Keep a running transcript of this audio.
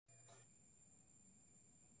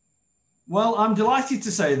Well, I'm delighted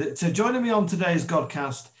to say that joining me on today's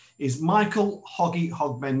Godcast is Michael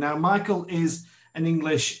Hogben. Now, Michael is an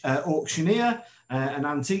English auctioneer, an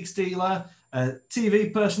antiques dealer, a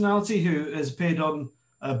TV personality who has appeared on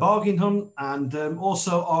Bargain Hunt and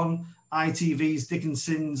also on ITV's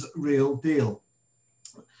Dickinson's Real Deal.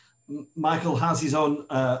 Michael has his own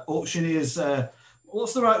auctioneers.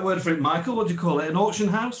 What's the right word for it, Michael? What do you call it? An auction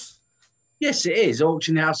house? Yes, it is.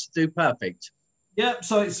 Auction house do perfect. Yeah,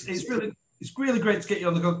 so it's really great to get you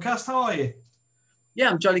on the Godcast. How are you? Yeah,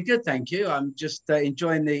 I'm jolly good, thank you. I'm just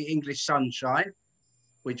enjoying the English sunshine,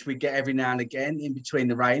 which we get every now and again in between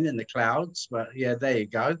the rain and the clouds. But yeah, there you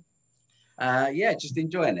go. Yeah, just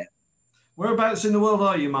enjoying it. Whereabouts in the world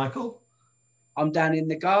are you, Michael? I'm down in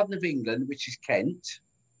the Garden of England, which is Kent,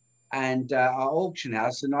 and our auction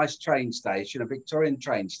house, a nice train station, a Victorian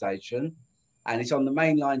train station, and it's on the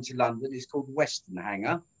main line to London. It's called Western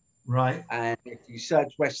Hanger. Right. And if you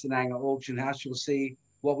search Western Hanger Auction House, you'll see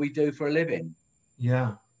what we do for a living.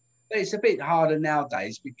 Yeah. But it's a bit harder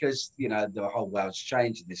nowadays because, you know, the whole world's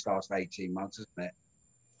changed in this last 18 months, hasn't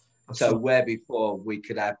it? So where before we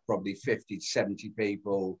could have probably 50 to 70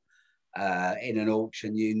 people in an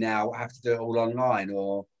auction, you now have to do it all online,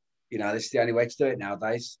 or, you know, that's the only way to do it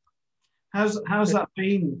nowadays. How's that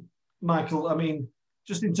been, Michael? I mean,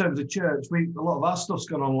 just in terms of church, a lot of our stuff's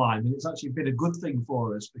gone online, and it's actually been a good thing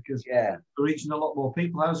for us because we're reaching a lot more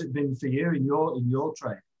people. How's it been for you in your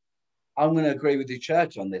trade? I'm going to agree with the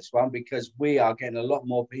church on this one because we are getting a lot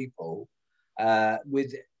more people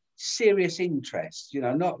with serious interest. You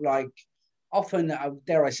know, not like often,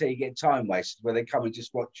 dare I say, you get time wasted where they come and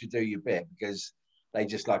just watch you do your bit because they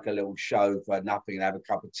just like a little show for nothing and have a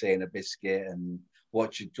cup of tea and a biscuit and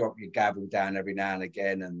watch you drop your gavel down every now and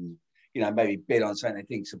again and, you know, maybe bid on something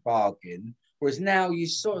they think's a bargain. Whereas now you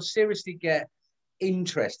sort of seriously get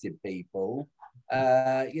interested people,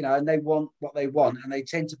 you know, and they want what they want and they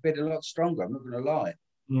tend to bid a lot stronger. I'm not going to lie.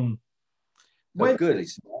 So good,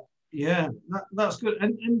 it's not. Yeah, that's good.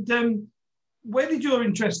 And where did your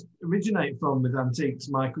interest originate from with antiques,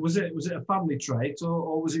 Michael? Was it a family trait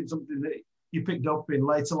or was it something that you picked up in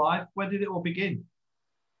later life? Where did it all begin?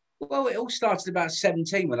 Well, it all started about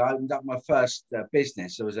 17 when I opened up my first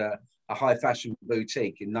business. There was a high fashion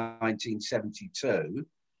boutique in 1972,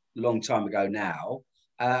 a long time ago now.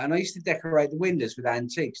 And I used to decorate the windows with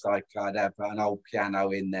antiques. Like I'd have an old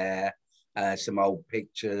piano in there, some old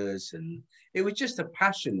pictures, and it was just a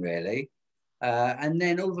passion, really. And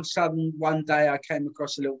then all of a sudden, one day I came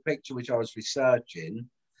across a little picture which I was researching,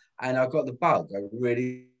 and I got the bug. I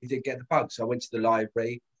really did get the bug. So I went to the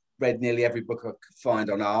library, read nearly every book I could find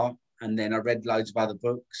on art, and then I read loads of other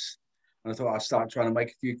books. And I thought I'd start trying to make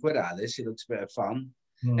a few quid out of this. It looks a bit of fun.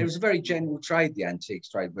 It was a very general trade, the antiques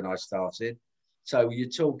trade, when I started. So you're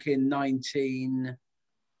talking 70,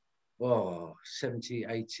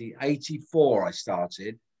 80, 84 I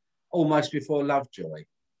started, almost before Lovejoy.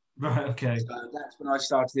 Right, okay. So that's when I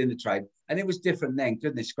started in the trade. And it was different then,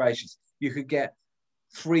 goodness gracious. You could get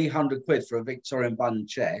 300 quid for a Victorian bun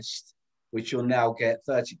chest, which you'll now get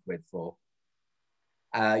 30 quid for.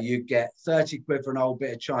 You get 30 quid for an old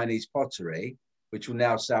bit of Chinese pottery, which will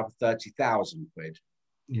now sell for 30,000 quid.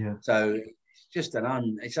 Yeah. So it's just an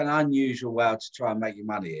unusual way to try and make your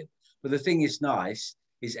money in. But the thing is nice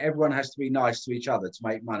is everyone has to be nice to each other to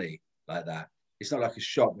make money like that. It's not like a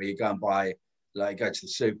shop where you go and buy, like go to the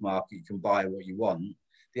supermarket, you can buy what you want.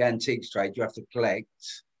 The antiques trade, you have to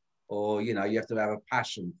collect, or, you know, you have to have a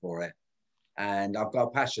passion for it. And I've got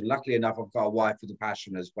a passion. Luckily enough, I've got a wife with a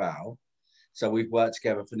passion as well. So we've worked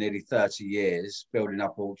together for nearly 30 years, building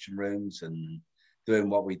up auction rooms and doing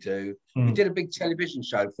what we do. We did a big television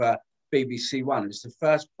show for BBC One. It was the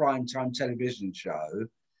first primetime television show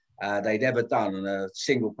they'd ever done on a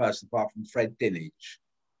single person apart from Fred Dinenage.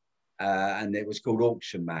 And it was called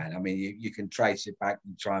Auction Man. I mean, you can trace it back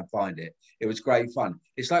and try and find it. It was great fun.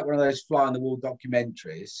 It's like one of those fly on the wall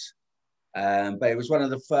documentaries. But it was one of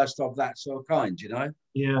the first of that sort of kind, you know?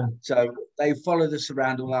 Yeah. So they followed us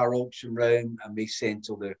around all our auction room and me seeing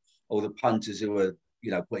all the punters who were,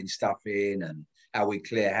 you know, putting stuff in and how we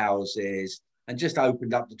clear houses and just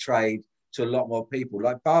opened up the trade to a lot more people,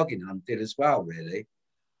 like Bargain Hunt did as well, really.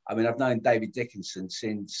 I mean, I've known David Dickinson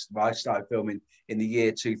since I started filming in the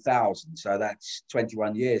year 2000. So that's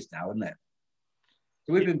 21 years now, isn't it?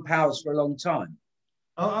 So we've been pals for a long time.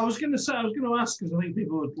 I was going to ask, because I think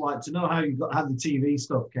people would like to know how the TV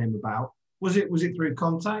stuff came about. Was it through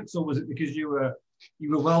contacts, or was it because you were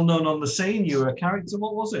well known on the scene? You were a character.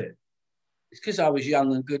 What was it? It's because I was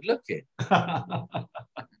young and good looking.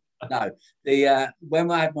 No,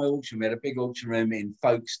 when I had my auction, we had a big auction room in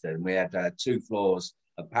Folkestone. We had 2 floors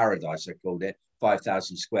of paradise, I called it,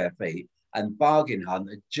 5,000 square feet. And Bargain Hunt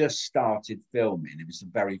had just started filming. It was the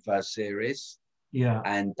very first series. Yeah.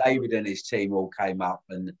 And David and his team all came up,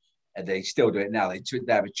 and they still do it now. They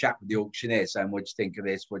have a chat with the auctioneer saying, what do you think of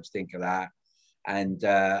this? What do you think of that? And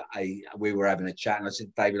we were having a chat, and I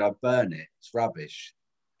said, David, I'd burn it. It's rubbish.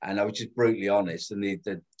 And I was just brutally honest. And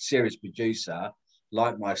the series producer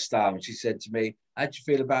liked my style. And she said to me, how do you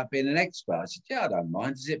feel about being an expert? I said, yeah, I don't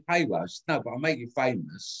mind. Does it pay well? She said, no, but I'll make you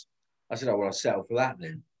famous. I said, oh, well, I'll settle for that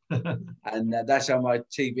then. And that's how my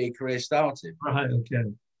TV career started. Right,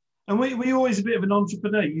 okay. And were you always a bit of an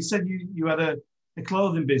entrepreneur? You said you had a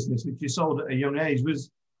clothing business which you sold at a young age. Was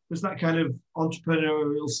that kind of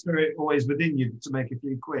entrepreneurial spirit always within you to make a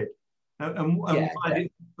few quid? And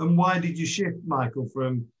why did you shift, Michael,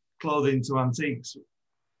 from clothing to antiques?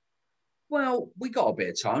 Well, we got a bit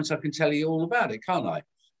of time, so I can tell you all about it, can't I?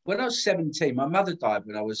 When I was 17, my mother died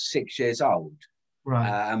when I was 6 years old.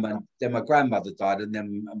 Right. Then my grandmother died, and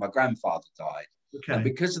then my grandfather died. Okay. And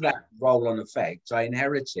because of that roll-on effect, I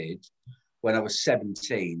inherited, when I was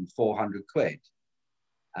 17, 400 quid.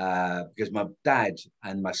 Because my dad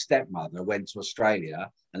and my stepmother went to Australia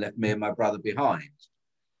and left me and my brother behind.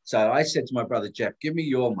 So I said to my brother, Jeff, give me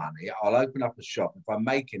your money. I'll open up a shop. If I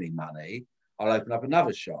make any money, I'll open up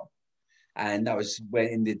another shop. And that was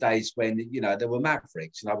in the days when, there were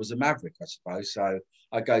mavericks, and I was a maverick, I suppose. So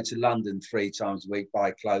I go to London 3 times a week,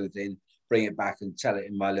 buy clothing, bring it back and sell it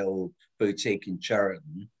in my little boutique in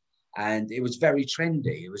Cheriton. And it was very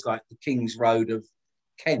trendy. It was like the King's Road of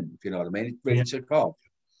Kent, if you know what I mean. It really took off.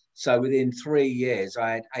 So within 3 years,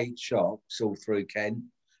 I had 8 shops all through Kent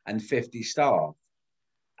and 50 staff.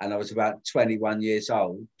 And I was about 21 years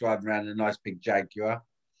old, driving around in a nice big Jaguar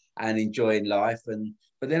and enjoying life.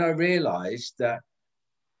 But then I realized that,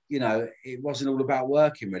 it wasn't all about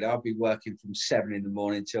working really. I'd be working from 7 in the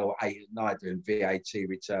morning till 8 at night doing VAT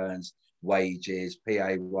returns, wages,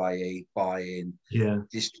 PAYE, buying,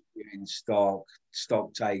 distributing stock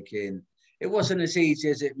taking. It wasn't as easy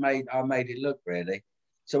as I made it look, really.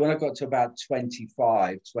 So when I got to about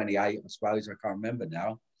 25, 28, I suppose, I can't remember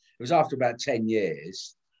now, it was after about 10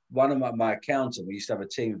 years, one of my accountant, we used to have a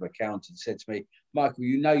team of accountants, said to me, Michael,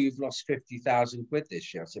 you've lost 50,000 quid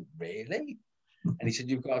this year. I said, really? And he said,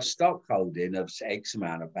 you've got a stock holding of X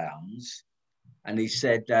amount of pounds. And he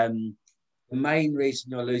said, the main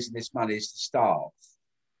reason you're losing this money is the staff.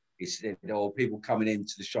 He said, or people coming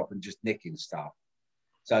into the shop and just nicking stuff.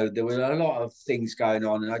 So there were a lot of things going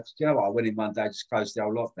on. And I went in one day, just closed the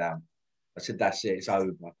whole lot down. I said, that's it, it's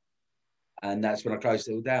over. And that's when I closed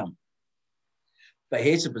it all down. But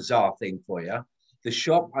here's a bizarre thing for you. The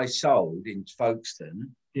shop I sold in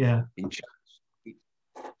Folkestone, in Chelsea,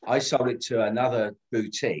 I sold it to another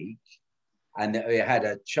boutique, and it had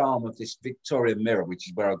a charm of this Victorian mirror, which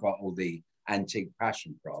is where I got all the antique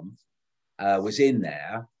passion from, was in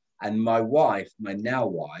there. And my now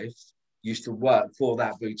wife, used to work for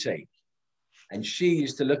that boutique. And she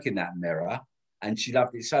used to look in that mirror, and she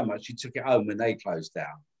loved it so much, she took it home when they closed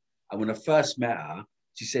down. And when I first met her,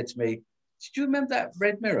 she said to me, did you remember that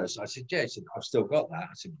red mirror? So I said, yeah. She said, I've still got that.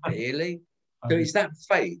 I said, really? So is that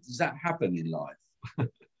fate? Does that happen in life?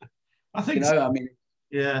 I think so. I mean,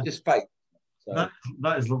 just fate. So.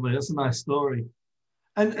 That is lovely. That's a nice story.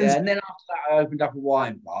 And then after that, I opened up a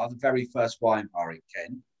wine bar, the very first wine bar in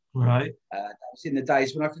Kent. Right. That was in the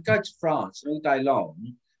days when I could go to France, and all day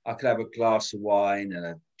long, I could have a glass of wine and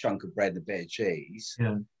a chunk of bread and a bit of cheese.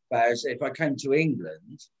 Yeah. Whereas if I came to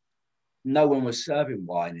England, no one was serving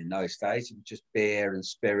wine in those days. It was just beer and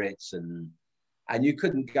spirits, and you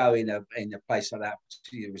couldn't go in a place like that.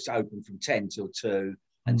 It was open from 10 till 2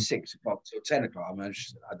 and 6 o'clock till 10 o'clock.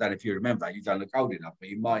 I don't know if you remember that. You don't look old enough, but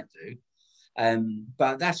you might do.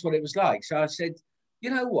 But that's what it was like. So I said,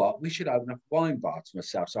 you know what? We should open up a wine bar to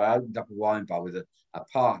myself. So I opened up a wine bar with a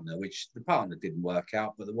partner, which the partner didn't work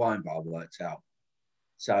out, but the wine bar worked out.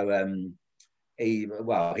 So he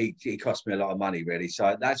cost me a lot of money, really.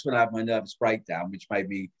 So that's when I had my nervous breakdown, which made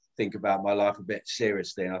me think about my life a bit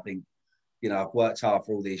seriously. And I think, I've worked hard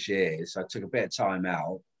for all these years. So I took a bit of time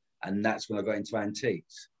out, and that's when I got into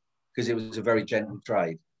antiques, because it was a very gentle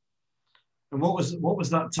trade. And what was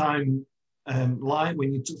that time like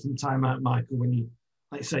when you took some time out, Michael? When you,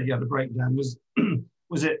 like you said, you had a breakdown. Was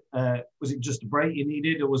it just a break you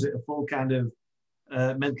needed, or was it a full kind of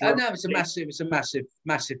mental? No, it was a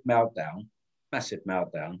massive meltdown. Massive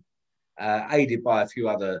meltdown, aided by a few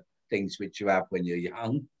other things which you have when you're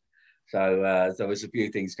young. So there was a few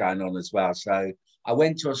things going on as well. So I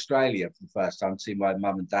went to Australia for the first time to see my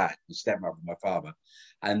mum and dad, my stepmother and my father,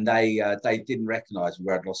 and they didn't recognise me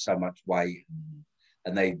where I'd lost so much weight,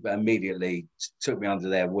 and they immediately took me under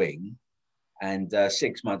their wing. And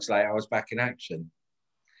 6 months later, I was back in action.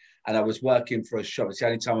 And I was working for a shop. It's the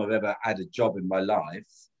only time I've ever had a job in my life,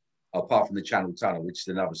 apart from the Channel Tunnel, which is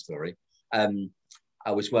another story.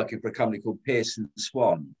 I was working for a company called Pearson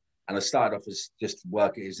Swan, and I started off as just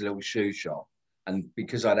working as a little shoe shop. And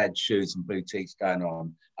because I'd had shoes and boutiques going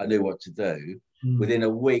on, I knew what to do. Within a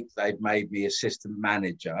week, they'd made me assistant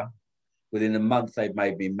manager. Within a month, they'd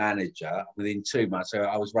made me manager. Within 2 months, so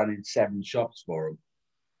I was running 7 shops for them.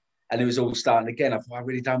 And it was all starting again. I thought, I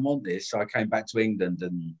really don't want this. So I came back to England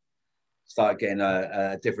and started getting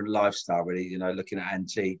a different lifestyle, really, you know, looking at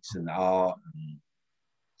antiques and art. And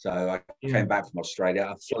so I came back from Australia,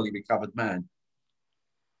 a fully recovered man.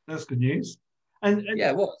 That's good news. And yeah,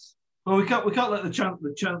 it was. Well, we can't let the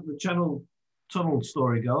channel tunnel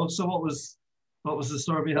story go. So what was the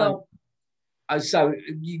story behind? Well, so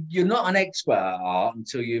you're not an expert at art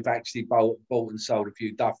until you've actually bought and sold a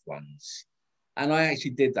few duff ones. And I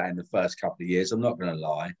actually did that in the first couple of years. I'm not going to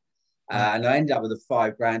lie. And I ended up with a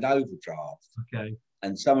 £5,000 overdraft. Okay.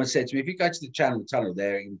 And someone said to me, if you go to the Channel Tunnel,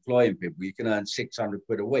 they're employing people, you can earn 600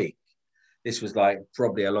 quid a week. This was like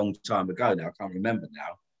probably a long time ago now. I can't remember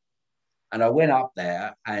now. And I went up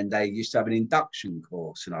there and they used to have an induction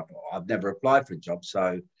course. And I thought, I've never applied for a job.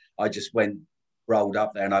 So I just rolled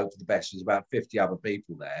up there and hoped for the best. There's about 50 other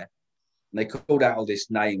people there. And they called out all these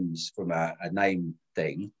names from a name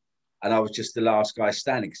thing. And I was just the last guy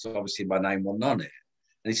standing because obviously my name wasn't on it.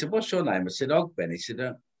 And he said, what's your name? I said, Hogben. He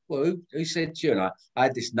said, well, who said to you? And I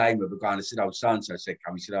had this name of a guy and I said, oh, so-and-so. I said,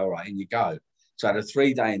 come. He said, all right, in you go. So I had a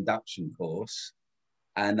 3-day induction course.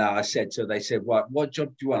 And I said to her, they said, what job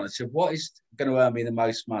do you want? I said, what is going to earn me the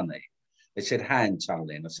most money? They said, hand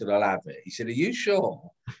tunneling. I said, I'll have it. He said, are you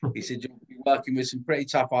sure? He said, you'll be working with some pretty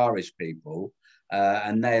tough Irish people.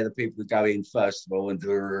 And they're the people who go in first of all and do,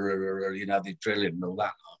 you know, the drilling and all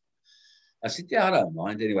that. I said, yeah, I don't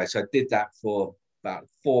mind. Anyway, so I did that for about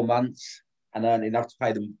 4 months and earned enough to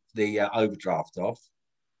pay them the overdraft off.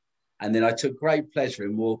 And then I took great pleasure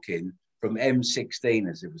in walking from M16,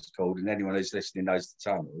 as it was called, and anyone who's listening knows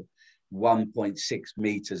the tunnel, 1.6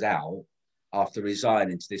 meters out after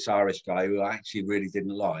resigning to this Irish guy who I actually really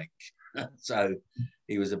didn't like. So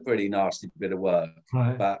he was a pretty nasty bit of work.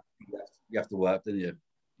 Right. But you have to work, don't you?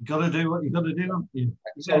 You got to do what you got to do, haven't you?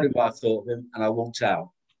 I told him what I thought of him, and I walked out.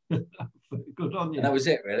 Good on you. And that was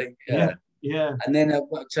it, really. Yeah. And then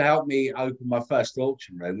to help me open my first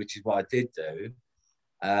auction room, which is what I did do,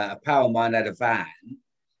 a pal of mine had a van,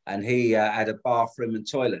 and he had a bathroom and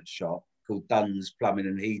toilet shop called Dunn's Plumbing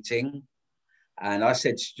and Heating. And I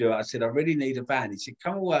said to Stuart, I said, I really need a van. He said,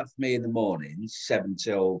 come and work for me in the mornings, 7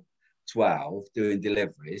 till 12, doing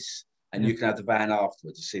deliveries, and you can have the van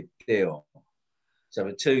afterwards. I said, deal. So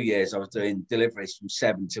for 2 years, I was doing deliveries from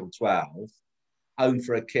 7 till 12, home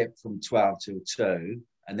for a kip from 12 till 2,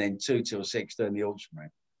 and then 2 till 6 doing the auction room.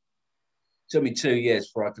 It took me 2 years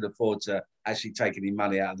before I could afford to actually take any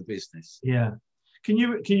money out of the business. Yeah. Can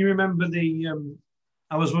you remember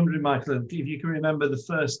I was wondering, Michael, if you can remember the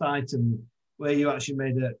first item where you actually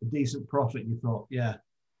made a decent profit and you thought, yeah,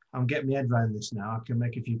 I'm getting my head around this now. I can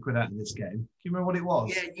make a few quid out of this game. Do you remember what it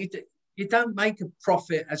was? Yeah, you don't make a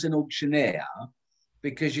profit as an auctioneer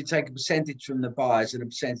because you take a percentage from the buyers and a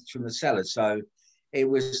percentage from the sellers. So it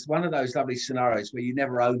was one of those lovely scenarios where you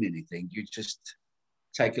never own anything. You just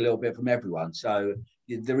take a little bit from everyone. So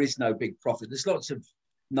there is no big profit. There's lots of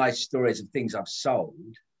nice stories of things I've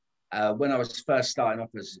sold. When I was first starting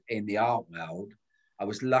off in the art world, I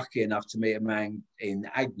was lucky enough to meet a man in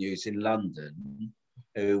Agnews in London,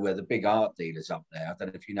 who were the big art dealers up there. I don't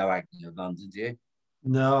know if you know Agnews in London, do you?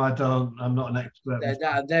 No, I don't. I'm not an expert.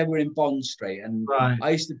 They were in Bond Street, and right. I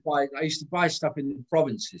used to buy stuff in the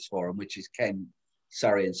provinces for them, which is Kent,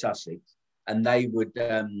 Surrey, and Sussex, and they would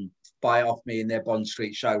buy it off me in their Bond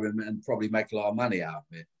Street showroom and probably make a lot of money out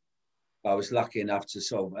of it. I was lucky enough to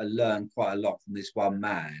sort of learn quite a lot from this one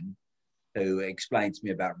man who explained to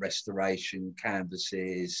me about restoration,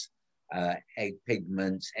 canvases, egg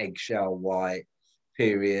pigments, eggshell white,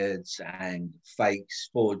 periods, and fakes,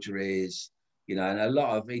 forgeries, you know,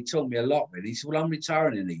 and he taught me a lot, really. He said, well, I'm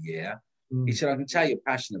retiring in a year. He said, I can tell you're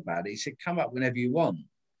passionate about it. He said, come up whenever you want.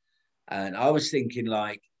 And I was thinking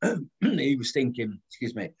he was thinking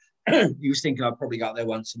I'd probably go up there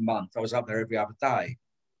once a month. I was up there every other day.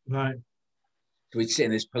 Right. So we'd sit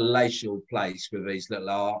in this palatial place with his little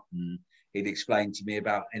art, and he'd explain to me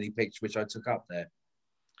about any picture which I took up there.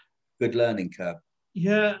 Good learning curve.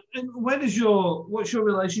 Yeah. And what's your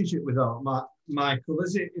relationship with art, Michael?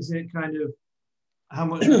 Is it kind of how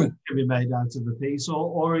much can be made out of a piece,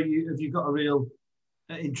 or have you got a real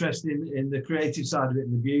interest in the creative side of it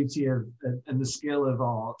and the beauty of and the skill of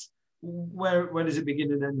art? Where does it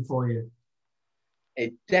begin and end for you?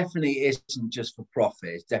 it definitely isn't just for profit.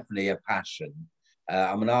 It's definitely a passion.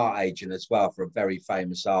 I'm an art agent as well for a very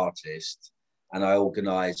famous artist, and I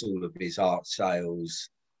organise all of his art sales,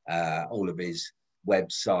 all of his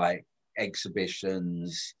website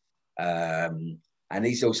exhibitions, and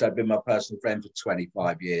he's also been my personal friend for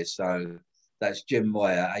 25 years. So that's Jim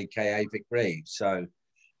Moyer, aka Vic Reeves. So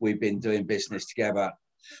we've been doing business together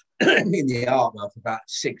in the art world for about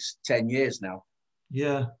 6-10 years now.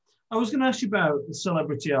 Yeah. I was going to ask you about the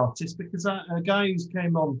celebrity artist, because a guy who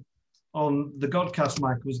came on the Godcast,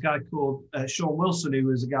 Mike, was a guy called Sean Wilson, who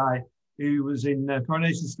was a guy who was in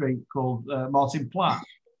Coronation Street called Martin Platt.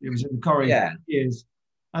 He was in the Corrie for years,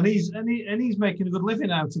 and he's making a good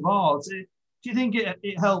living out of art. Do you think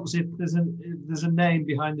it helps if there's a name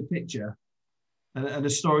behind the picture and a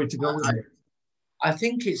story to go with it? I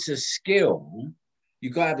think it's a skill.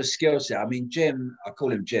 You've got to have a skill set. I mean, Jim, I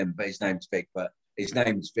call him Jim, but his name's Vic, but his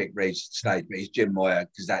name's Vic Reeves stage, but he's Jim Moyer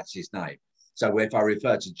because that's his name. So if I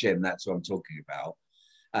refer to Jim, that's what I'm talking about.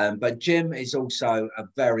 But Jim is also a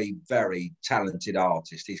very, very talented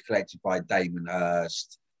artist. He's collected by Damon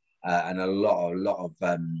Hirst and a lot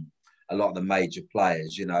of the major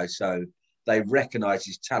players, you know. So they recognise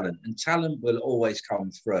his talent, and talent will always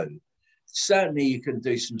come through. Certainly, you can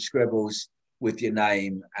do some scribbles with your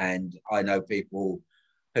name, and I know people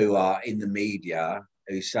who are in the media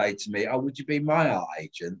who say to me, "Oh, would you be my art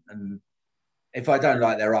agent?" And if I don't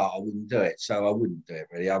like their art, I wouldn't do it. So I wouldn't do it,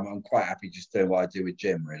 really. I'm quite happy just doing what I do with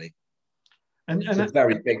Jim, really. And it's a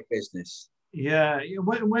very big business. Yeah.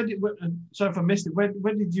 Sorry if I missed it.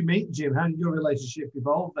 When did you meet Jim? How did your relationship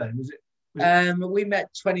evolve then? Was it... We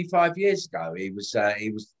met 25 years ago. He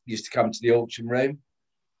used to come to the auction room,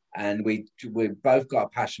 and we both got a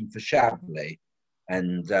passion for Chablis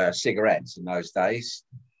and cigarettes in those days.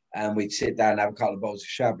 And we'd sit down and have a couple of bottles of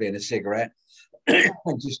Chablis and a cigarette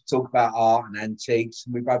and just talk about art and antiques.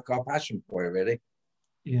 And we both got a passion for it, really.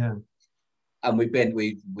 Yeah. And we've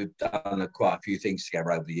done quite a few things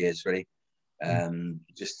together over the years, really.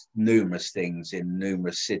 Just numerous things in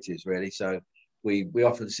numerous cities, really. So we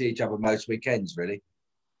often see each other most weekends, really.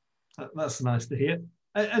 That's nice to hear.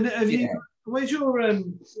 And have you? What's your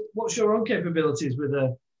own capabilities with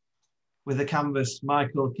a canvas,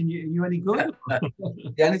 Michael? Are you any good?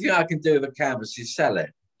 The only thing I can do with a canvas is sell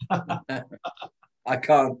it. I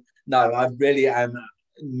can't. No, I really am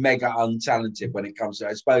mega untalented when it comes to.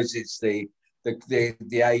 I suppose it's the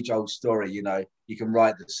age-old story. You know, you can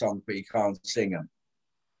write the song, but you can't sing them.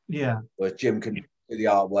 Yeah. Whereas Jim can do the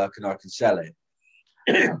artwork, and I can sell it.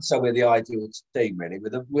 So we're the ideal team, really.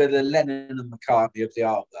 We're the Lennon and McCartney of the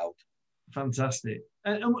art world. Fantastic.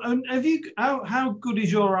 And have you? How good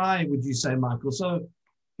is your eye? Would you say, Michael? So,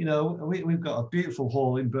 you know, we've got a beautiful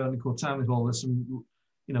hall in Burnley called Town Hall. There's some,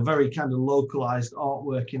 you know, very kind of localized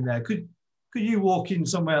artwork in there. Could you walk in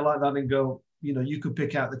somewhere like that and go, you know, you could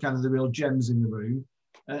pick out the kind of the real gems in the room,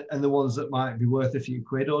 and the ones that might be worth a few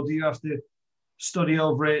quid, or do you have to study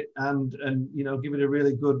over it and you know, give it a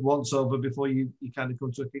really good once over before you kind of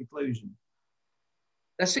come to a conclusion?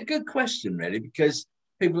 That's a good question, really, because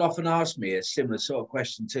people often ask me a similar sort of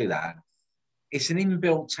question to that. It's an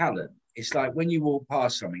inbuilt talent. It's like when you walk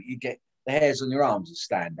past something, you get the hairs on your arms that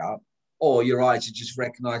stand up, or your eyes to just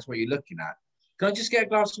recognize what you're looking at. Can I just get a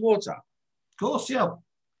glass of water? Of course, yeah.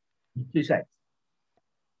 2 seconds.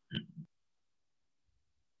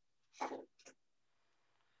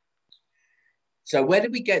 So where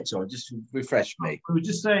did we get to? Just refresh me. We were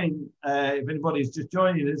just saying, if anybody's just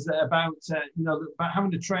joining us, about you know, about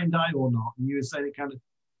having a trained eye or not. And you were saying it kind of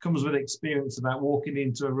comes with experience about walking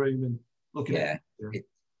into a room and looking at it.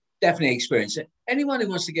 Definitely experience it. Anyone who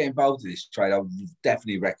wants to get involved in this trade, I would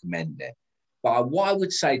definitely recommend it. But what I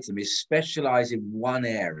would say to them is specialize in one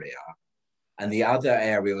area, and the other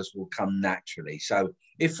areas will come naturally. So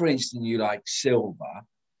if, for instance, you like silver,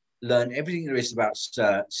 learn everything there is about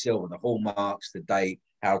silver, the hallmarks, the date,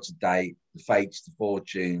 how to date, the fates, the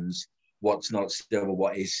fortunes, what's not silver,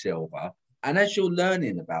 what is silver. And as you're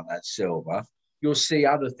learning about that silver, you'll see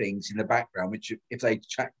other things in the background, which if they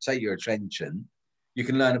take your attention, you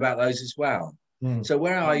can learn about those as well. So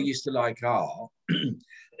where I used to like art,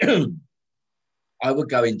 I would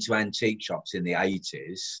go into antique shops in the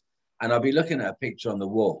 80s, and I'd be looking at a picture on the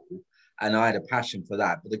wall, and I had a passion for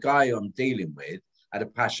that. But the guy I'm dealing with had a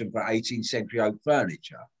passion for 18th century oak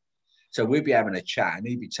furniture. So we'd be having a chat, and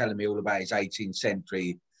he'd be telling me all about his 18th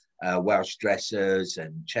century Welsh dressers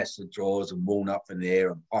and chest of drawers and walnut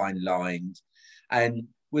veneer and pine lined. And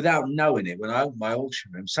without knowing it, when I opened my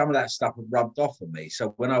auction room, some of that stuff had rubbed off on me.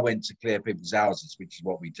 So when I went to clear people's houses, which is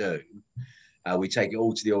what we do, we take it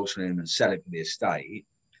all to the auction room and sell it for the estate.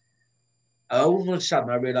 All of a sudden,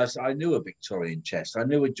 I realised I knew a Victorian chest, I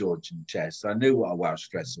knew a Georgian chest, I knew what a Welsh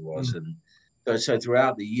dresser was, and so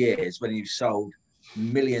throughout the years, when you've sold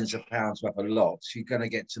millions of pounds worth of lots, you're going to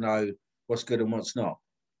get to know what's good and what's not.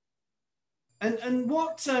 And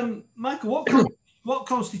what, Michael? What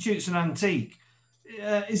constitutes an antique?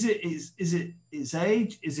 Is it its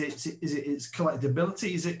age? Is it its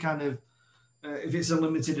collectability? Is it kind of if it's a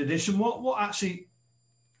limited edition? What actually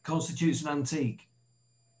constitutes an antique?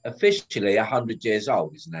 Officially, 100 years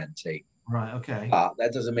old is an antique, Right. Okay. but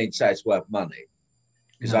that doesn't mean to say it's worth money.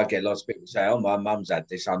 Because I get lots of people say, "Oh, my mum's had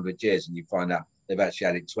this 100 years," and you find out they've actually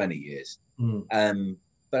had it 20 years.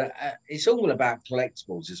 But it's all about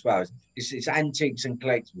collectibles as well. It's antiques and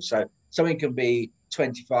collectibles. So something can be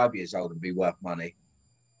 25 years old and be worth money.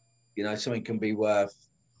 You know, something can be worth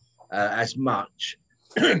as much.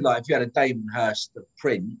 Like if you had a Damon Hirst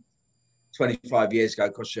print 25 years ago,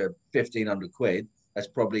 cost you 1,500 quid. That's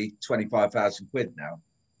probably 25,000 quid now.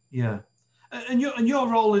 Yeah, and your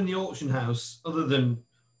role in the auction house, other than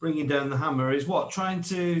bringing down the hammer, is what? Trying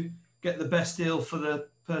to get the best deal for the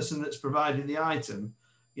person that's providing the item.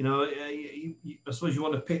 You know, I suppose you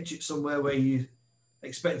want to pitch it somewhere where you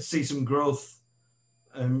expect to see some growth,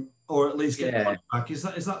 or at least get money back. Is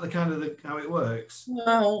that the kind of how it works?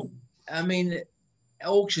 Well, I mean,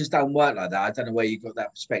 auctions don't work like that. I don't know where you got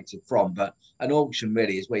that perspective from, but an auction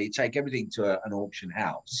really is where you take everything to an auction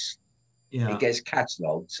house. Yeah. It gets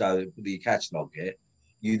catalogued, so you catalogue it.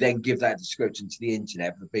 You then give that description to the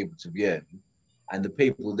internet for people to view, and the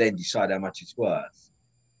people then decide how much it's worth.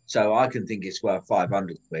 So I can think it's worth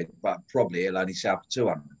 500 quid, but probably it'll only sell for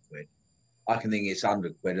 200 quid. I can think it's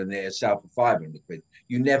 100 quid and it'll sell for 500 quid.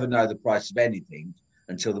 You never know the price of anything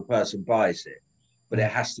until the person buys it, but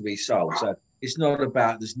it has to be sold. So it's not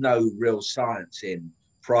about, there's no real science in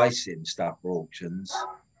pricing stuff for auctions.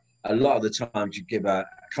 A lot of the times you give a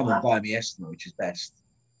come and buy me estimate, which is best.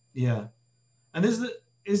 Yeah. And is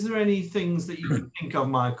there any things that you can think of,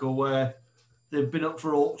 Michael, where they've been up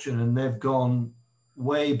for auction and they've gone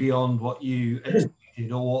way beyond what you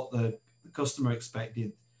expected or what the customer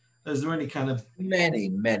expected? Is there any kind of many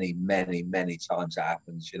times that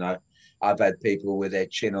happens? You know, I've had people with their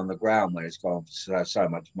chin on the ground where it's gone for so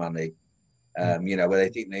much money. You know, where they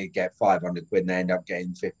think they get 500 quid and they end up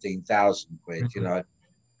getting 15,000 quid. You know,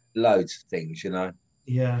 loads of things. You know,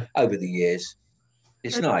 over the years,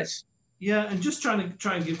 it's nice. Yeah, and just try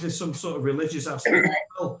and give this some sort of religious aspect as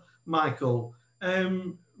well, Michael.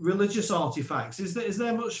 Religious artifacts. Is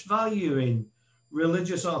there much value in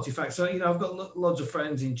religious artifacts? So, you know, I've got loads of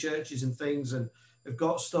friends in churches and things, and have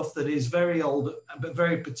got stuff that is very old, but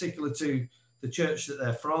very particular to the church that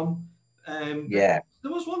they're from. There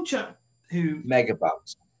was one chap who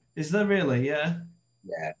megabucks. Is there really? Yeah.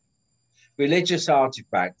 Yeah. Religious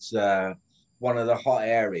artifacts, one of the hot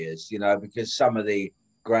areas, you know, because some of the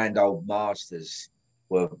grand old masters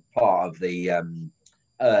were part of the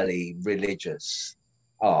early religious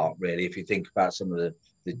art, really. If you think about some of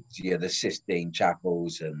the Sistine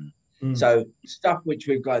chapels and so stuff which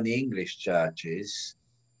we've got in the English churches,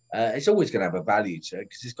 it's always going to have a value to it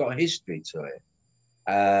because it's got a history to it.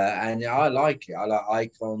 And I like it. I like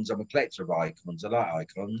icons. I'm a collector of icons. I like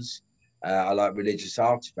icons. I like religious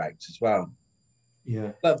artifacts as well.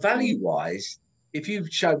 Yeah. But value-wise, if you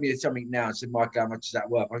showed me something now and said, Michael, how much is that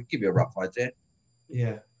worth? I can give you a rough idea.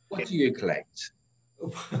 Yeah. What do you collect?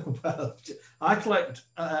 Well, I collect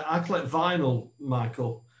vinyl,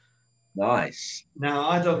 Michael. Nice. Now,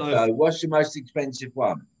 I don't know. So what's your most expensive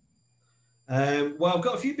one? Well, I've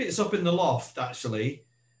got a few bits up in the loft, actually.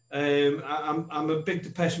 I'm a big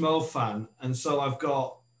Depeche Mode fan, and so I've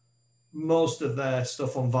got most of their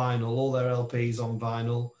stuff on vinyl, all their LPs on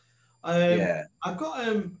vinyl. I've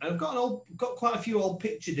got quite a few old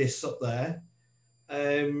picture discs up there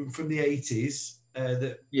from the 80s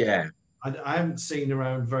that I haven't seen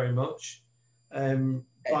around very much.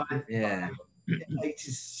 By 80s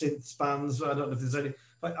synth bands. I don't know if there's any.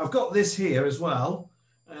 But I've got this here as well.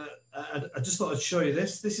 I just thought I'd show you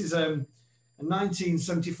this. This is a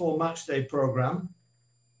 1974 match day program.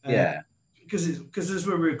 Because as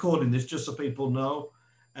we're recording this, just so people know,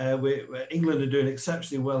 England are doing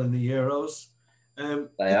exceptionally well in the Euros.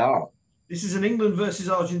 They are. This is an England versus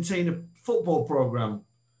Argentina football program,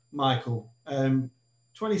 Michael.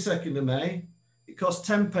 22nd of May. It costs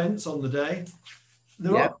 10 pence on the day.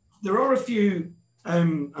 There are a few.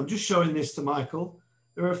 I'm just showing this to Michael.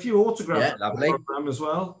 There are a few autographs on the program as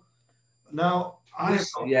well. Now,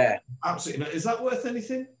 absolutely not. Is that worth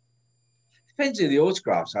anything? Depends who the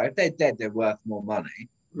autographs are. If they're dead, they're worth more money.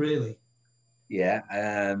 Really? Yeah.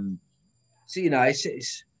 So you know,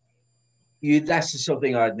 it's That's the sort of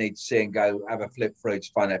thing I'd need to see and go have a flip through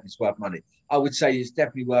to find out if it's worth money. I would say it's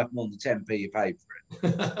definitely worth more than 10p you paid for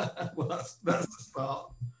it. Well, that's the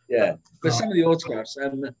start. Yeah, but some of the autographs,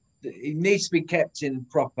 it needs to be kept in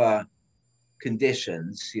proper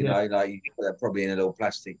conditions. You know, like you put that probably in a little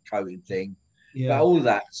plastic coating thing. Yeah. But all of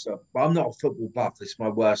that stuff. But I'm not a football buff. It's my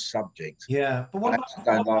worst subject. Yeah. But I actually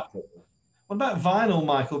don't like football. what about vinyl,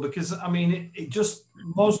 Michael? Because I mean, it just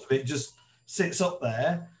most of it just sits up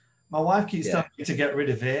there. My wife keeps telling me to get rid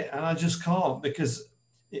of it, and I just can't because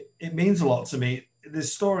it means a lot to me.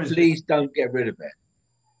 There's stories. Please don't get rid of it.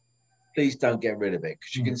 Please don't get rid of it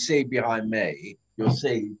because you can see behind me. You'll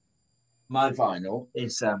see my vinyl.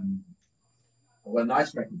 It's a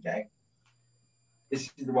nice record deck.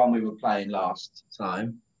 This is the one we were playing last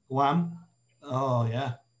time. Wham! Oh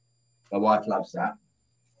yeah. My wife loves that.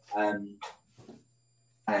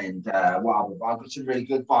 Wow, I've got some really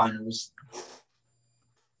good vinyls.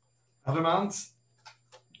 Have a man.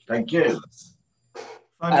 Thank you.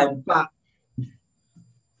 But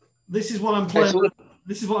this is what I'm playing.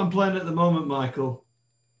 This is what I'm playing at the moment, Michael.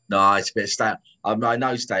 No, it's a bit I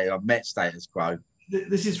know Status. I've met Status Quo.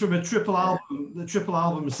 This is from a triple album, the triple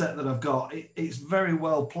album set that I've got. It's very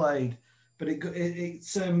well played, but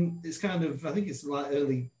it's kind of, I think it's like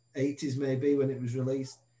early 80s maybe when it was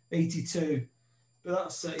released, 82. But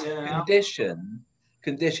that's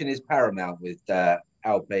condition is paramount with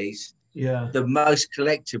LPs. Yeah. The most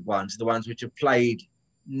collective ones are the ones which are played,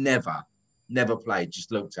 never played,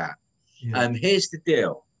 just looked at. Yeah. Here's the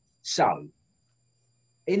deal. So,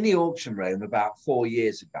 in the auction room about 4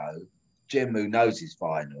 years ago, Jim, who knows his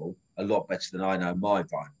vinyl a lot better than I know my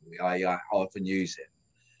vinyl, I often use it.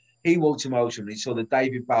 He walked to my auction and he saw the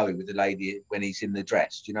David Bowie with the lady when he's in the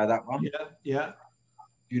dress. Do you know that one? Yeah, yeah.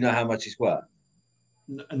 Do you know how much it's worth?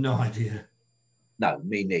 No idea. No,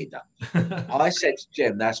 me neither. I said to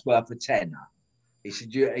Jim, that's worth a tenner. He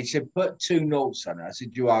said, put 2 noughts on it. I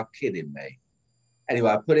said, you are kidding me.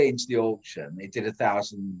 Anyway, I put it into the auction. It did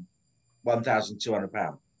 £1,200.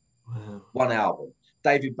 Wow. One album.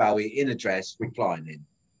 David Bowie in a dress, reclining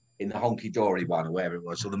in the honky dory one or whatever it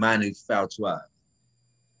was, or the man who fell to earth.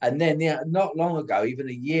 And then, not long ago, even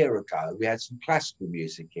a year ago, we had some classical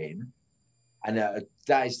music in, and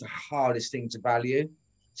that is the hardest thing to value.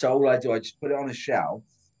 So all I do, I just put it on a shelf.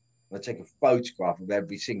 I take a photograph of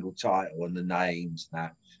every single title and the names and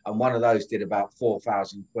that. And one of those did about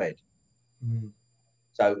 4,000 quid. Mm.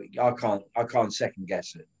 So I can't second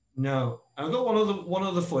guess it. No, I've got one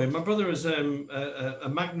other for you. My brother has a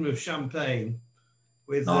magnum of champagne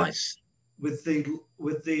with nice with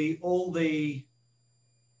all the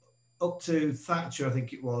up to Thatcher, I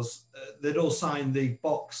think it was. They'd all signed the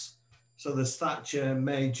box. So there's Thatcher,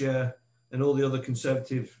 Major, and all the other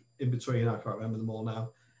Conservative in between. I can't remember them all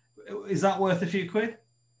now. Is that worth a few quid?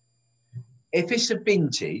 If it's a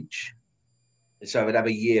vintage, so it would have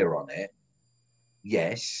a year on it,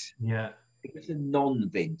 yes. Yeah. If it's a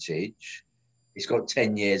non-vintage, it's got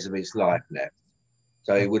 10 years of its life left.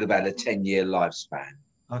 So it would have had a 10-year lifespan.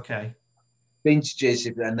 Okay. Vintages,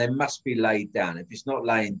 and they must be laid down. If it's not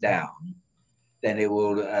laying down, then it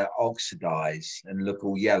will oxidize and look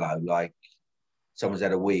all yellow, like someone's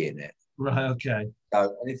had a wee in it. Right, okay.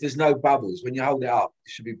 So, and if there's no bubbles, when you hold it up,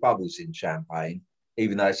 there should be bubbles in champagne,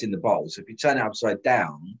 even though it's in the bottle. So if you turn it upside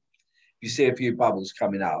down, if you see a few bubbles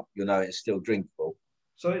coming up, you'll know it's still drinkable.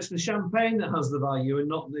 So it's the champagne that has the value and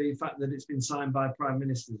not the fact that it's been signed by prime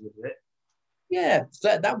ministers, is it? Yeah,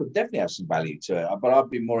 that would definitely have some value to it. But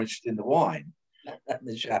I'd be more interested in the wine than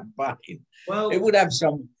the champagne. Well, it would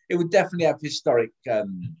definitely have historic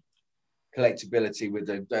collectability with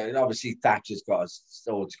the obviously Thatcher's got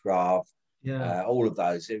a autograph. Yeah, all of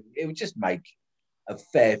those. It would just make a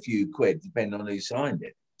fair few quid depending on who signed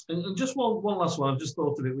it. And just one last one. I've just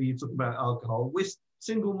thought of it when you talk about alcohol. With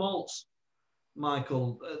single malts,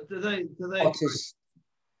 Michael, do they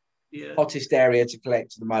hottest area to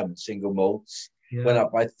collect at the moment? Single malts went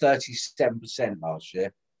up by 37% last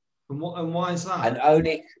year. And why is that? And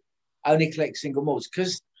only collect single malts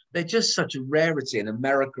because they're just such a rarity in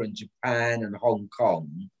America and Japan and Hong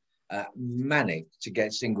Kong. Manic to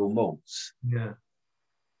get single malts. Yeah.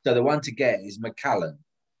 So the one to get is Macallan.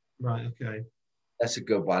 Right. Okay. That's a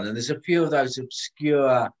good one. And there's a few of those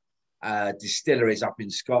obscure distilleries up in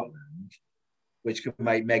Scotland which can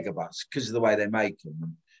make megabucks because of the way they make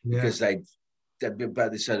them. Yeah. Because they're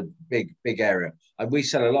a big area. And we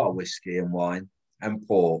sell a lot of whiskey and wine and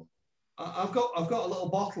port. I've got a little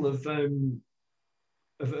bottle of a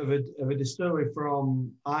distillery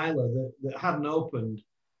from Islay that hadn't opened.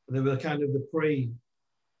 They were kind of the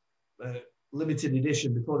limited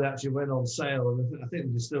edition before they actually went on sale. And I think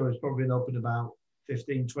the distillery's probably been open about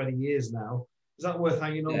 15, 20 years now. Is that worth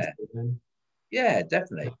hanging on to Yeah, then? yeah,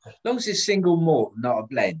 definitely. As long as it's single malt, not a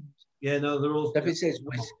blend. Yeah, no, they're all. So if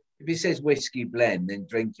it says whiskey blend, then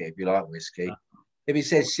drink it if you like whiskey. If it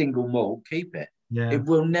says single malt, keep it. Yeah, It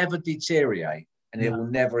will never deteriorate and it no. will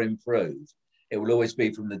never improve. It will always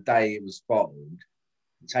be from the day it was bottled.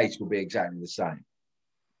 The taste will be exactly the same.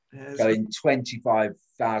 Yeah, So in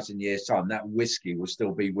 25,000 years' time, that whiskey will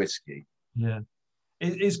still be whiskey. yeah.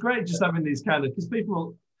 It's great just having these kind of, because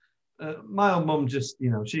people, my own mum just,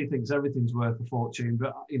 she thinks everything's worth a fortune,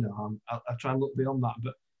 but, I try and look beyond that.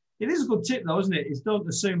 But it is a good tip, though, isn't it? It's don't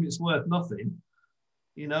assume it's worth nothing.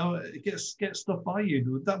 Get stuff by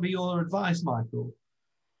you. Would that be your advice, Michael?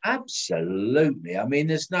 Absolutely. I mean,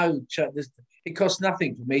 it costs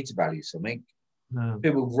nothing for me to value something. No.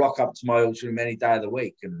 People rock up to my auction room any day of the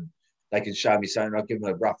week and they can show me something. I'll give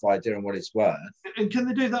them a rough idea on what it's worth. And can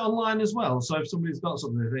they do that online as well? So if somebody's got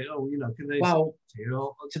something, they think, can they? Well,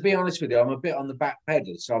 to be honest with you, I'm a bit on the back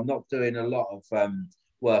pedal, so I'm not doing a lot of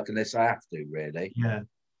work unless I have to, really. Yeah.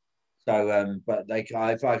 So, but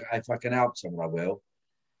if I can help someone, I will.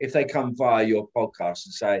 If they come via your podcast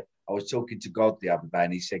and say, I was talking to God the other day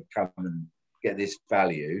and he said, come and get this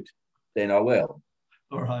valued, then I will.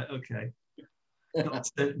 All right. Okay.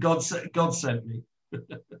 God sent me.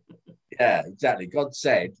 Yeah, exactly. God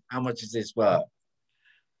said, how much is this worth?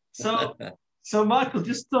 So Michael,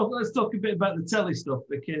 let's talk a bit about the telly stuff,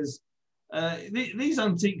 because these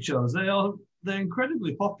antique shows, they're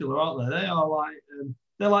incredibly popular, aren't they? They are like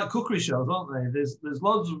they're like cookery shows, aren't they? There's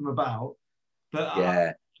loads of them about, but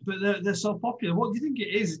yeah. But they're so popular. What do you think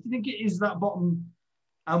it is? Do you think it is that bottom?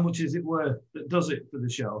 How much is it worth that does it for the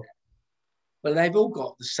show? Well, they've all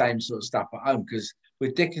got the same sort of stuff at home, because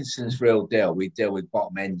with Dickinson's Real Deal, we deal with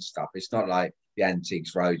bottom end stuff. It's not like the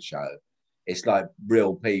Antiques Roadshow. It's like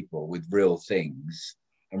real people with real things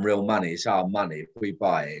and real money. It's our money. If we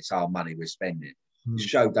buy it, it's our money we're spending. The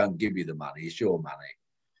show don't give you the money. It's your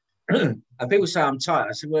money. And people say I'm tight.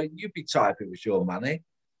 I said, well, you'd be tight if it was your money.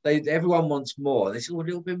 Everyone wants more. They say, oh, a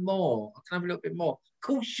little bit more. I can have a little bit more. Of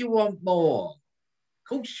course you want more. Of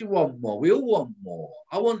course you want more. We all want more.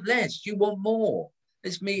 I want less. You want more.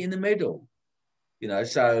 Let's meet in the middle.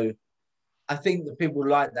 So I think that people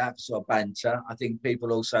like that sort of banter. I think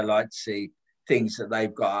people also like to see things that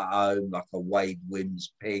they've got at home, like a Wade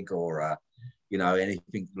Wims pig or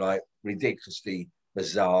anything like ridiculously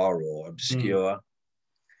bizarre or obscure.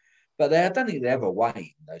 But I don't think they ever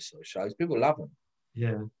wane, those sort of shows. People love them.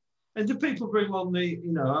 Yeah. And do people bring on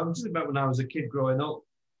I'm just about when I was a kid growing up,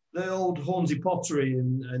 the old Hornsey pottery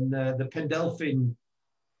and the Pendelphin.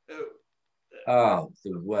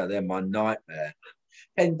 They're my nightmare.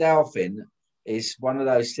 Pendelphin is one of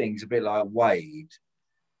those things, a bit like Wade,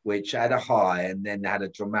 which had a high and then had a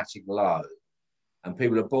dramatic low. And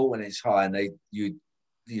people are bought when it's high and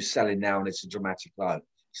you're selling now and it's a dramatic low.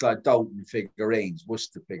 It's like Dalton figurines,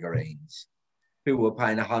 Worcester figurines. People were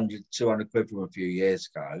paying 100, 200 quid from a few years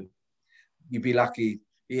ago. You'd be lucky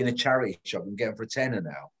in a charity shop and get them for a tenner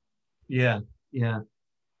now. Yeah, yeah.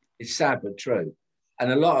 It's sad but true.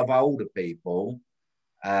 And a lot of older people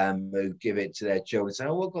who give it to their children say,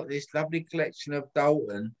 oh, I've got this lovely collection of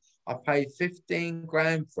Dalton. I paid 15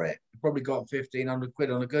 grand for it. I probably got 1,500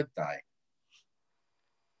 quid on a good day.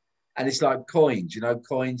 And it's like coins,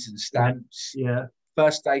 coins and stamps. Yeah.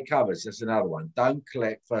 First day covers, that's another one. Don't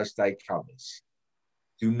collect first day covers.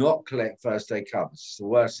 Do not collect first day covers. It's the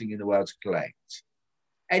worst thing in the world to collect.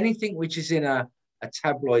 Anything which is in a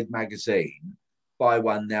tabloid magazine, buy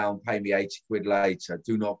one now and pay me 80 quid later,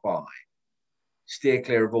 do not buy. Steer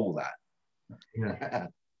clear of all that. Yeah.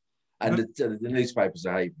 And the newspapers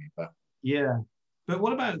hate me, but yeah. But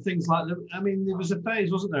what about things like there was a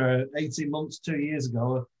phase, wasn't there, 18 months, 2 years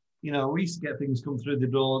ago? We used to get things come through the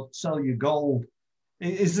door, sell you gold.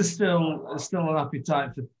 Is there still an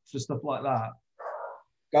appetite for stuff like that?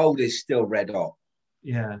 Gold is still red hot.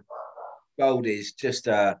 Yeah. Gold is just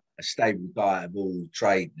a stable diet of all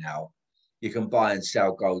trade now. You can buy and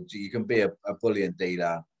sell gold. You can be a bullion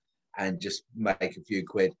dealer and just make a few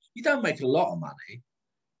quid. You don't make a lot of money,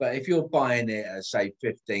 but if you're buying it at, say,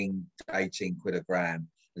 15 to 18 quid a gram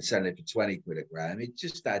and selling it for 20 quid a gram, it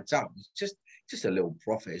just adds up. It's just a little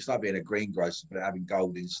profit. It's like being a greengrocer but having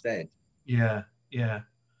gold instead. Yeah, yeah.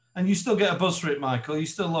 And you still get a buzz for it, Michael? You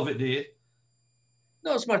still love it, do you?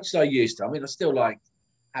 Not as much as I used to. I mean, I still like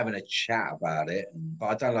having a chat about it, but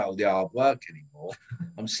I don't like all the hard work anymore.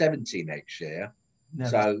 I'm 70 next year. Never.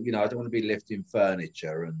 So, I don't want to be lifting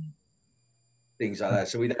furniture and things like that.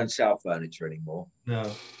 So we don't sell furniture anymore.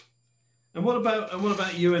 No. And what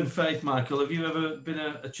about you and Faith, Michael? Have you ever been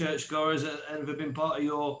a churchgoer? Has it ever been part of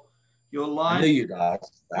your Your I life. knew you'd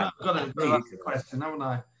ask Well, that. I've got to ask the question, haven't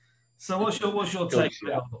I? So what's your take?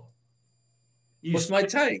 You What's my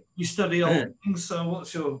take? you study all things, so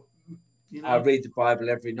what's your I read the Bible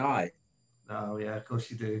every night. Oh yeah, of course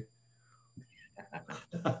you do.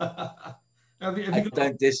 I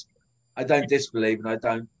don't disbelieve and I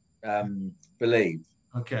don't believe.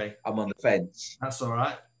 Okay. I'm on the fence. That's all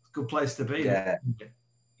right. Good place to be. Yeah.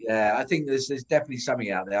 Yeah, I think there's definitely something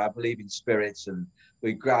out there. I believe in spirits, and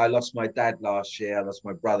I lost my dad last year. I lost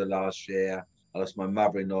my brother last year. I lost my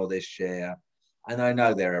mother-in-law this year, and I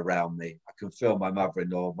know they're around me. I can feel my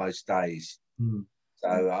mother-in-law most days.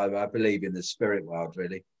 So I believe in the spirit world,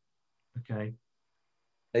 really. Okay.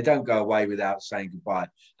 They don't go away without saying goodbye.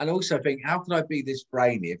 And I also think, how can I be this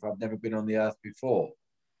brainy if I've never been on the earth before?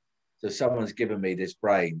 So someone's given me this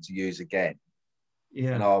brain to use again.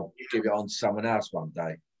 Yeah. And I'll give it on to someone else one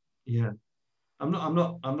day. Yeah. I'm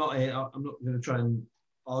not going to try and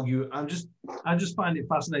argue. I just find it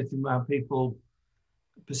fascinating how people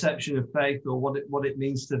perception of faith or what it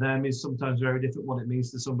means to them is sometimes very different what it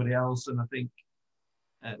means to somebody else. And I think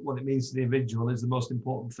what it means to the individual is the most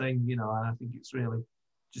important thing, and I think it's really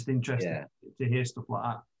just interesting to hear stuff like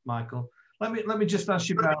that, Michael. Let me just ask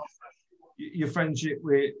you about your friendship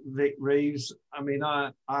with Vic Reeves. I mean,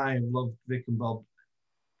 I loved Vic and Bob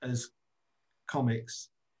as comics.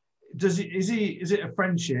 Is it a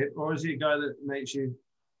friendship, or is he a guy that makes you?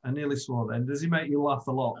 I nearly swore then. Does he make you laugh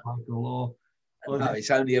a lot, Michael? Or no, it's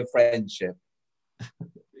only a friendship,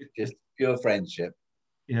 just pure friendship.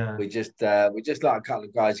 Yeah. We just like a couple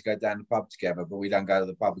of guys who go down the pub together, but we don't go to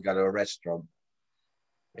the pub. We go to a restaurant.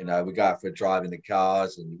 We go out for a drive in the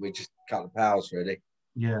cars, and we just a couple of pals, really.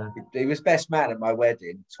 Yeah. He was best man at my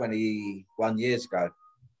wedding 21 years ago.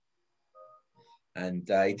 And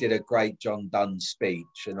he did a great John Donne speech,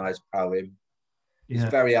 a nice poem. He's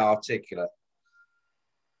very articulate.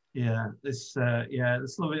 Yeah, it's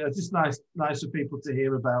lovely. It's just nice for people to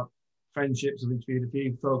hear about friendships and interview a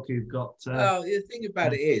few folk who've got. Well, the thing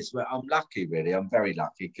about it is, well, I'm lucky, really. I'm very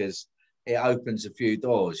lucky because it opens a few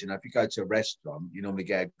doors. If you go to a restaurant, you normally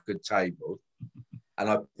get a good table. And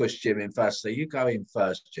I push Jim in first. So you go in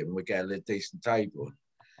first, Jim, and we get a decent table.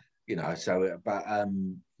 So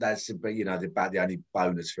that's about the only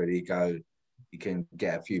bonus really. You can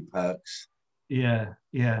get a few perks. Yeah.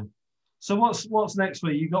 So what's next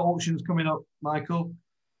for you? You got auctions coming up, Michael?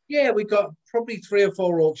 Yeah, we got probably 3 or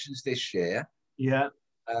 4 auctions this year. Yeah.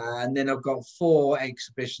 And then I've got 4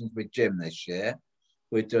 exhibitions with Jim this year.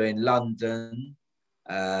 We're doing London,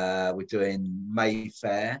 we're doing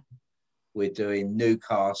Mayfair, we're doing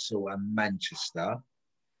Newcastle and Manchester.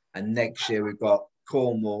 And next year we've got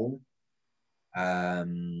Cornwall,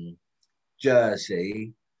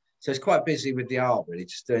 Jersey. So it's quite busy with the art, really,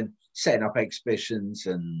 just setting up exhibitions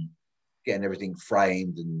and getting everything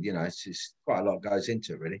framed, and it's just quite a lot goes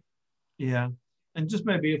into it, really. Yeah. And just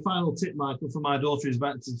maybe a final tip, Michael, for my daughter who's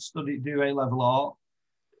about to do A-level art.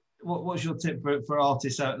 What's your tip for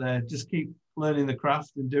artists out there? Just keep learning the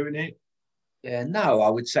craft and doing it. Yeah, no, I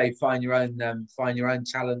would say find your own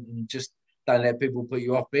talent, and just don't let people put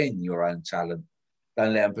you off in your own talent.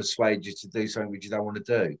 Don't let them persuade you to do something which you don't want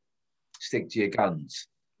to do. Stick to your guns.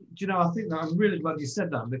 I think that I'm really glad you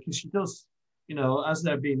said that, because she does, as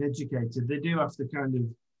they're being educated, they do have to kind of,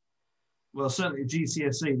 well, certainly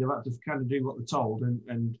GCSE, they've had to kind of do what they're told, and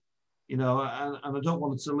and I don't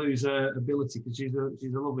want her to lose her ability, because she's a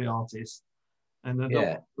lovely artist, and I don't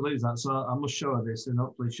want to lose that. So I must show her this, and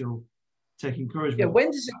hopefully she'll take encouragement. Yeah, when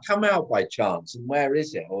does it come out by chance, and where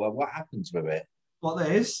is it, or what happens with it? What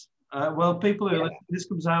there is? Well, people who this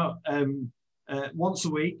comes out once a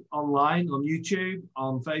week online, on YouTube,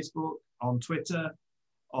 on Facebook, on Twitter,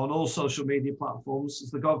 on all social media platforms.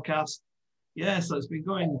 It's the Godcast. Yeah, so it's been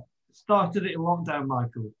going. Started it in lockdown,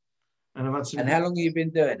 Michael, and I've had some. And how long have you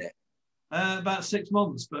been doing it? About 6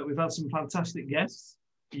 months, but we've had some fantastic guests.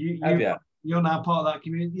 You're now part of that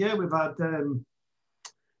community. Yeah, we've had. Who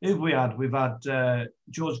have we had? We've had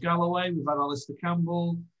George Galloway. We've had Alistair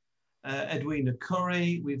Campbell. Edwina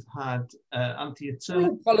Curry, we've had Anthea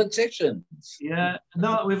Turner. Politicians. Yeah,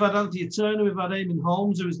 no, we've had Anthea Turner, we've had Eamon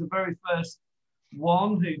Holmes, who was the very first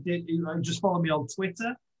one who just followed me on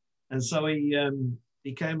Twitter, and so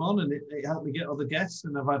he came on, and it helped me get other guests.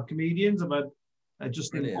 And I've had comedians, I've had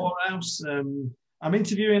Justin Morehouse. I'm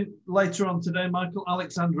interviewing later on today, Michael,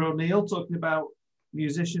 Alexander O'Neill, talking about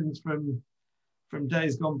musicians from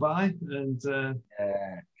days gone by, and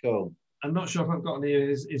cool. I'm not sure if I've got any of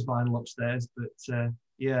his vinyl upstairs, but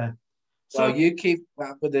yeah. So you keep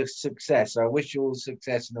up with the success. I wish you all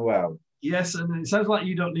success in the world. Yes, and it sounds like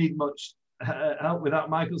you don't need much help with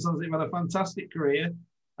that, Michael. Sounds like you've had a fantastic career.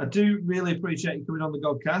 I do really appreciate you coming on the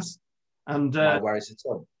Godcast. And No worries at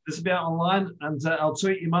all. this will be out online, and I'll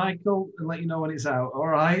tweet you, Michael, and let you know when it's out. All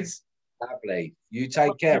right. Lovely. You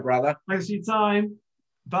take care, brother. Thanks for your time.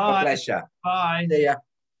 God Bye. bless you. Bye. See ya.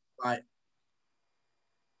 Bye.